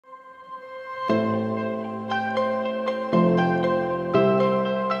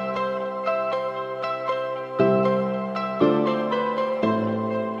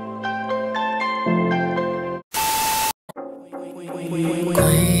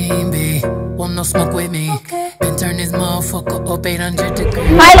queen bee. Want no smoke with me. Then turn this motherfucker up 800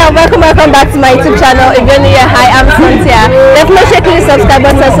 degrees. Hi love, welcome back to my YouTube channel. If you're new here, hi, I'm Cynthia. Definitely click the subscribe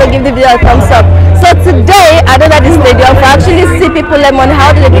button, so give the video a thumbs up. So today, I don't at the stadium for actually see people lemon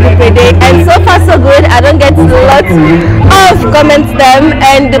how they do the Prayday, and so far so good. I don't get lots of comments them,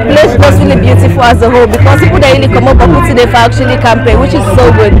 and the place was really beautiful as a whole because people that really come up and put today for actually campaign, which is so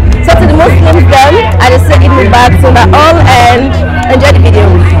good. So to the Muslims them, I just say Eid Mubarak to all and enjoy the video.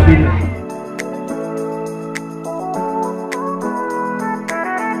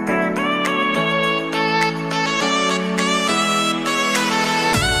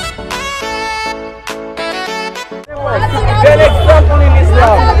 An example in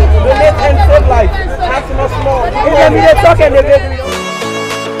Islam. Donate and save life. That's not small. In the media talk and the baby.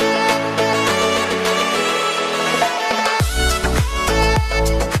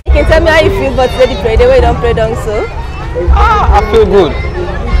 You can tell me how you feel about today, the Prayday, where you don't pray down so? I feel good.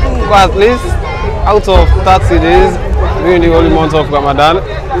 But at least out of 30 days during the holy month of Ramadan,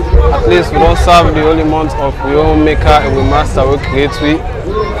 at least we don't serve the holy month of we own maker and we master we create we.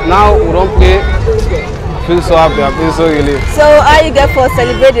 Now we don't pray. I feel so happy, I feel so relieved. So how you get for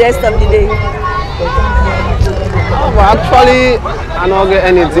celebrate the rest of the day? But actually, I don't get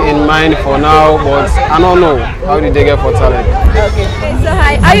anything in mind for now, but I don't know how did they get for talent. Okay. So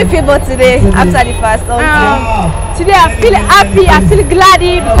hi, how you feel about today after the fast? Today I feel happy, I feel glad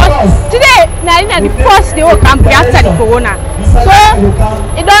because today now the first day of campaign after the corona. So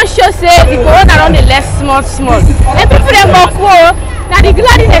it don't show say the corona on the less small. And people them go now the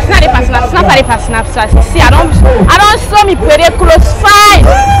gladness not the personal see I don't saw me pretty close fine.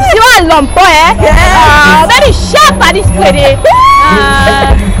 See what lump very sharp at this Prayday.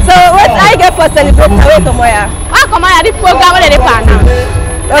 So what I get for celebrating away tomorrow? I come here the program where they pan now.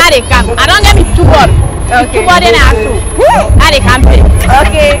 Now they come. I don't get me too bored. Okay. Too bored then I have to. Now they can pay.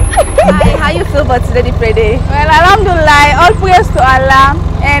 Okay. How you feel about today the Prayday? Well, alhamdulillah, all praise to Allah,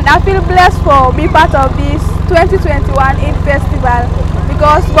 and I feel blessed for being part of this 2021 Eid Festival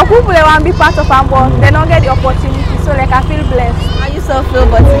because for people that want to be part of Ambo, they don't get the opportunity, so like I feel blessed. How you so feel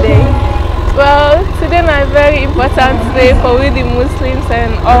about today? Well, today is very important day for we the Muslims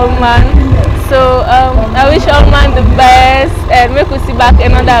and all man. So I wish all man the best and make we see back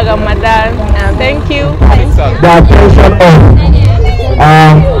another Ramadan. Thank you. The attention of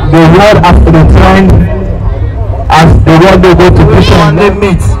the world after the trend as the world they go to people and they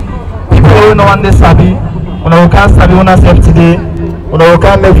meet. People who know one day sabi, when we can't sabi one self today, when we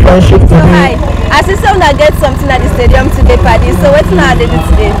can't make friendship today. I see someone get something at the stadium today, Paddy. So what's not they do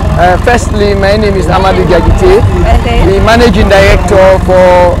today? Firstly, my name is Amadou Gagite, Okay. the managing director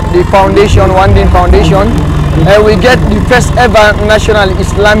for the foundation, Wandin Foundation. We get the first ever national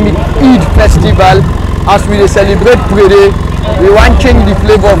Islamic Eid festival as we celebrate Prayday. We want to change the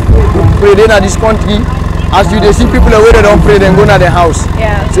flavor of Prayday in this country. As you see people away they don't pray, then go to their house.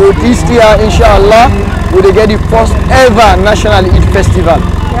 Yeah. So this year, inshallah, we will get the first ever national Eid festival.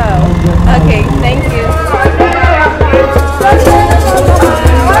 Wow. Okay, thank you.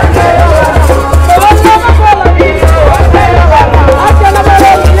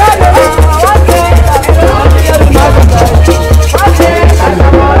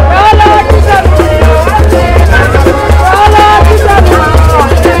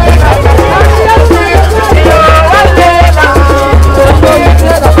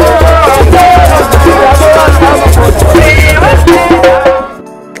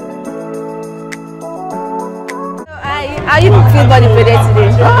 How you feel about the Prayday today?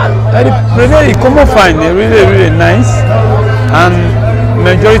 The Prayday come out fine, really nice, and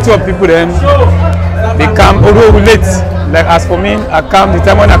majority of people then they come although we late. Like as for me, I come the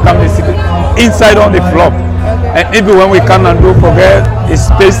time when I come they sit inside on the floor, and even when we come and don't forget the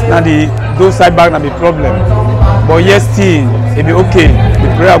space and the those side back and the problem. But yes, still it be okay. The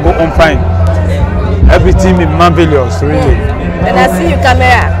prayer go on fine. Everything be marvelous, really. And I see you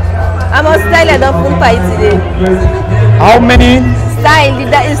camera. I'm on style and full pie today. How many? Style,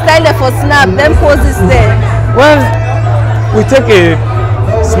 is style for snap, then pose is there. Well, we take a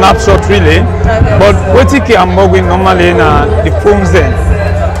snapshot really, but what I'm going normally na the phones then.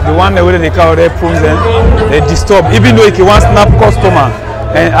 The one that they call their phones then, they disturb. Even though you want snap customer,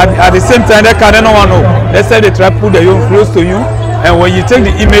 and at the same time they can't no one know. Let's say they try to put their own close to you, and when you take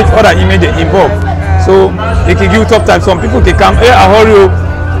the image, other image they involve. So they can give you tough time. Some people can come, hey, I hurry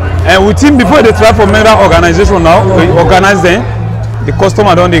up. And we think before they try for mega organization now, we organize them, the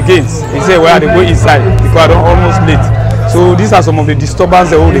customer don't against. He say, well, they go inside because I don't almost late. So these are some of the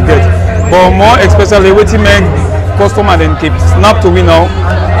disturbances they get. But more especially waiting men customer then keep snap to we now.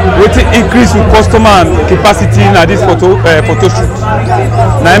 Waiting increase with customer and capacity in this photo shoot.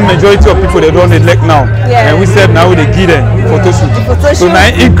 Now majority of people they don't elect now, and we said now they give them photo shoot. So now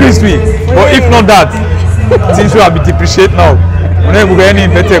increase we, but if not that, things will be depreciate now. We're not going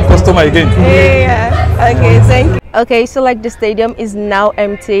any better customer again. Yeah. Okay, thank you. Okay, so like the stadium is now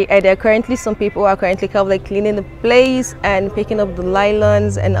empty, and there are currently some people who are currently kind of like cleaning the place and picking up the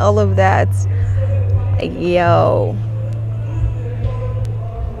nylons and all of that. Yo.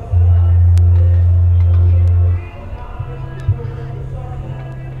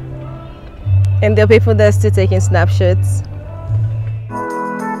 And there are people that are still taking snapshots.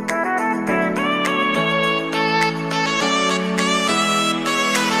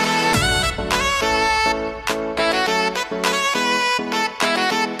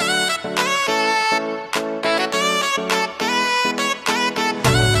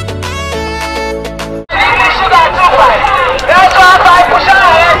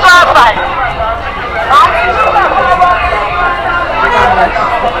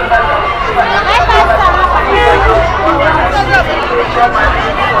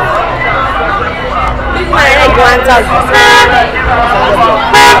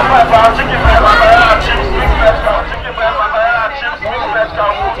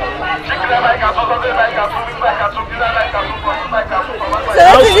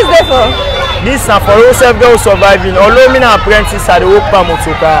 This is for yourself girls surviving. Although I'm an apprentice at the work for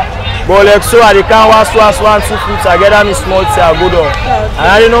motoka, but like so I can wash 1 2 fruits together me small tea I go down. And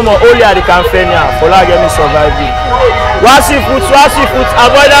I don't know more only I can fend here for like me surviving. Wash fruits,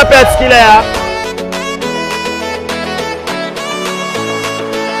 avoid that pet killer.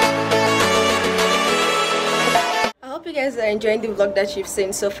 I hope you guys are enjoying the vlog that you've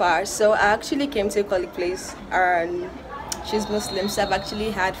seen so far. So I actually came to a colleague place and she's Muslim, so I've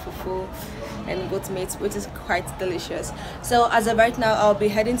actually had fufu and goat meat, which is quite delicious. So as of right now, I'll be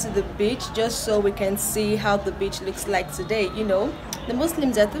heading to the beach just so we can see how the beach looks like today. You know, the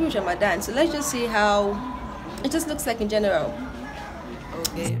Muslims are through Ramadan, so let's just see how it just looks like in general.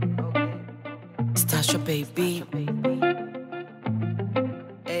 Okay. Stasha baby.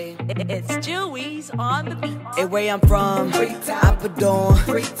 It's Chewy's on the beat. Hey, where I'm from, I put on.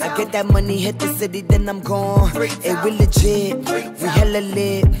 I get that money, hit the city, then I'm gone. Hey, we legit, we hella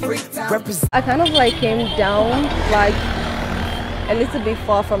lit. I kind of like came down like a little bit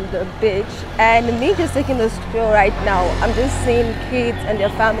far from the beach, and me just taking the stroll right now, I'm just seeing kids and their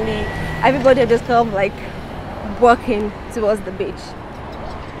family. Everybody are just kind of like walking towards the beach.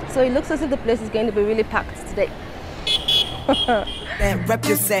 So it looks as if the place is going to be really packed today. And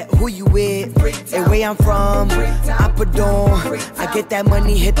represent who you with, and where I'm from, I put on. I get that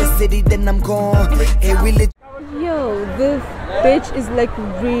money, hit the city, then I'm gone. Hey, we Yo, this beach is like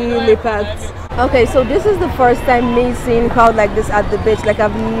really packed. Okay, so this is the first time me seeing crowd like this at the beach. Like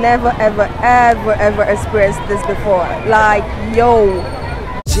I've never ever experienced this before. Like, yo.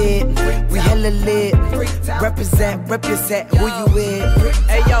 We hella lit. Represent who you with.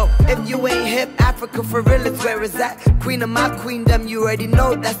 Hey yo, if you ain't hip, Africa for real is where it's at. Queen of my queendom, you already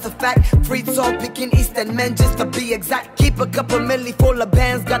know that's a fact. Freetown picking Eastern men just to be exact. Keep a couple milli full of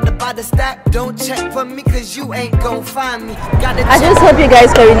bands, got the body stack. Don't check for me cause you ain't gon' find me. I just hope you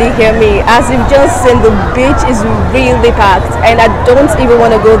guys can really hear me. As you've just seen, the beach is really packed and I don't even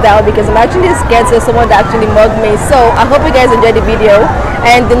want to go down because I'm actually scared to someone that actually mugged me. So I hope you guys enjoyed the video,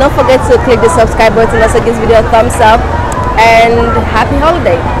 and do not forget to click the subscribe button, also give this video a thumbs up, and happy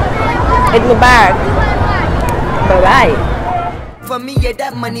holiday. Eid Mubarak. Bye bye. For me, yeah,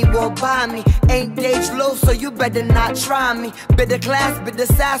 that money won't buy me. Ain't gauge low, so you better not try me. Bit of class, bit of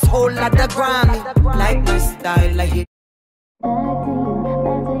sass, whole lot of grimy. Like my style, like it.